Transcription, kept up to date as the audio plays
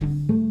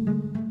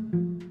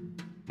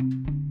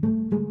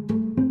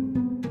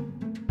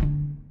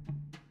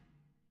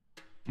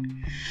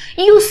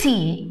You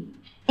see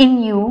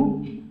in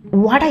you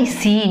what I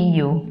see in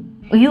you.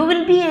 You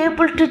will be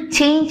able to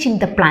change in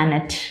the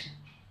planet.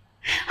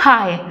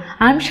 Hi,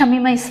 I'm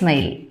Shamima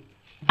Ismail.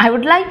 I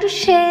would like to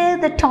share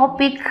the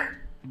topic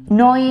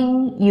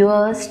knowing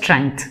your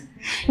strength.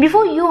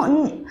 Before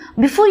you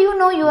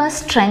know your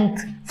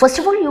strength, first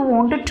of all you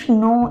wanted to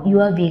know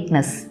your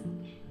weakness.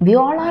 We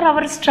all are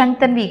our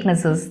strengths and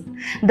weaknesses.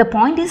 The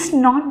point is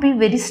not be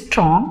very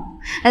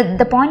strong.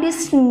 The point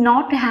is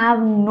not have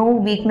no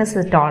weakness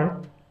at all.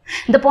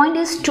 The point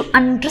is to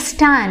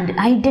understand,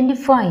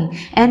 identify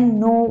and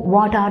know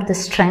what are the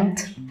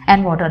strengths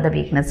and what are the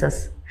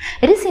weaknesses.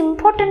 It is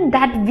important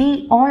that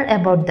we all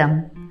about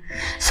them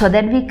so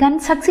that we can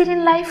succeed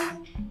in life.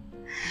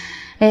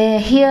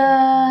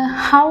 Here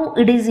how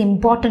it is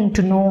important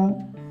to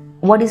know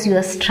what is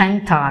your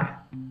strength are,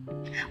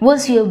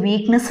 what your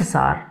weaknesses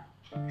are,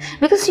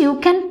 because you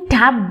can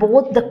tap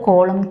both the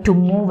column to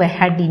move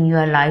ahead in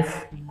your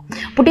life,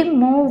 putting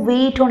more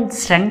weight on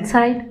strength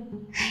side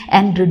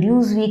and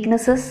reduce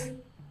weaknesses.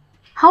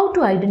 How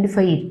to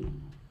identify it?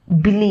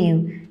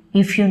 Believe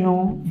if you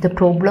know the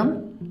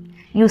problem,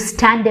 you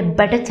stand a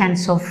better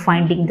chance of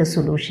finding the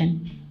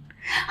solution.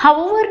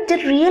 However,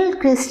 the real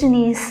question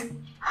is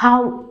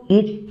how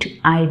it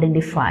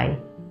identify.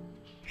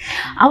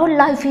 Our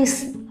life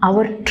is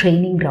our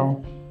training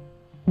ground,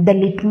 the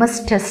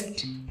litmus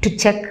test to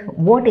check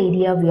what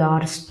area we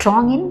are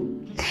strong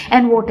in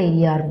and what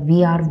area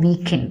we are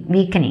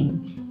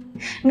weakening.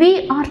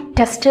 We are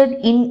tested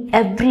in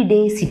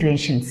everyday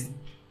situations.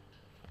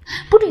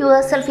 Put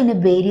yourself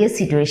in various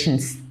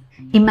situations.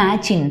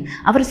 Imagine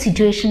our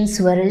situations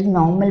where a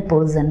normal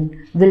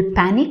person will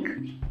panic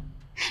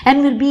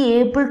and will be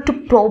able to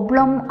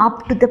problem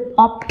up to the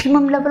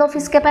optimum level of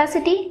his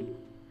capacity.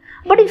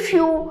 But if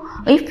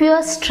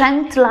your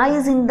strength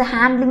lies in the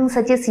handling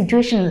such a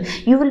situation,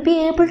 you will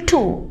be able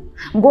to.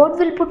 God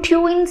will put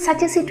you in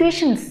such a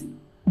situations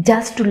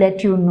just to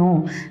let you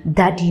know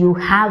that you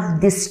have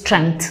this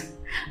strength.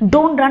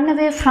 Don't run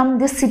away from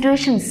these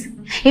situations.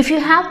 If you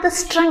have the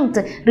strength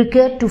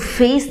required to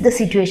face the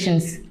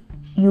situations,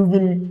 you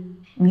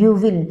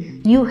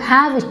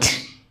have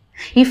it.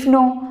 If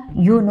no,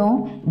 you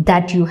know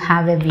that you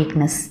have a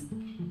weakness.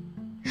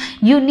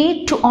 You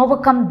need to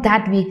overcome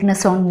that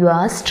weakness on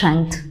your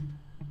strength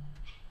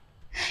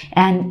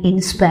and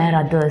inspire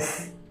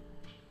others.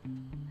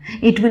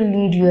 It will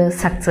lead you a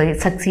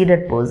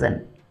succeeded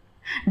person.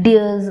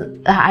 Dears,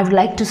 I would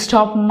like to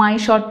stop my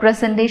short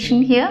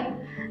presentation here.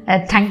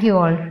 Thank you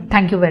all.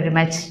 Thank you very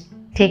much.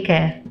 Take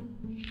care.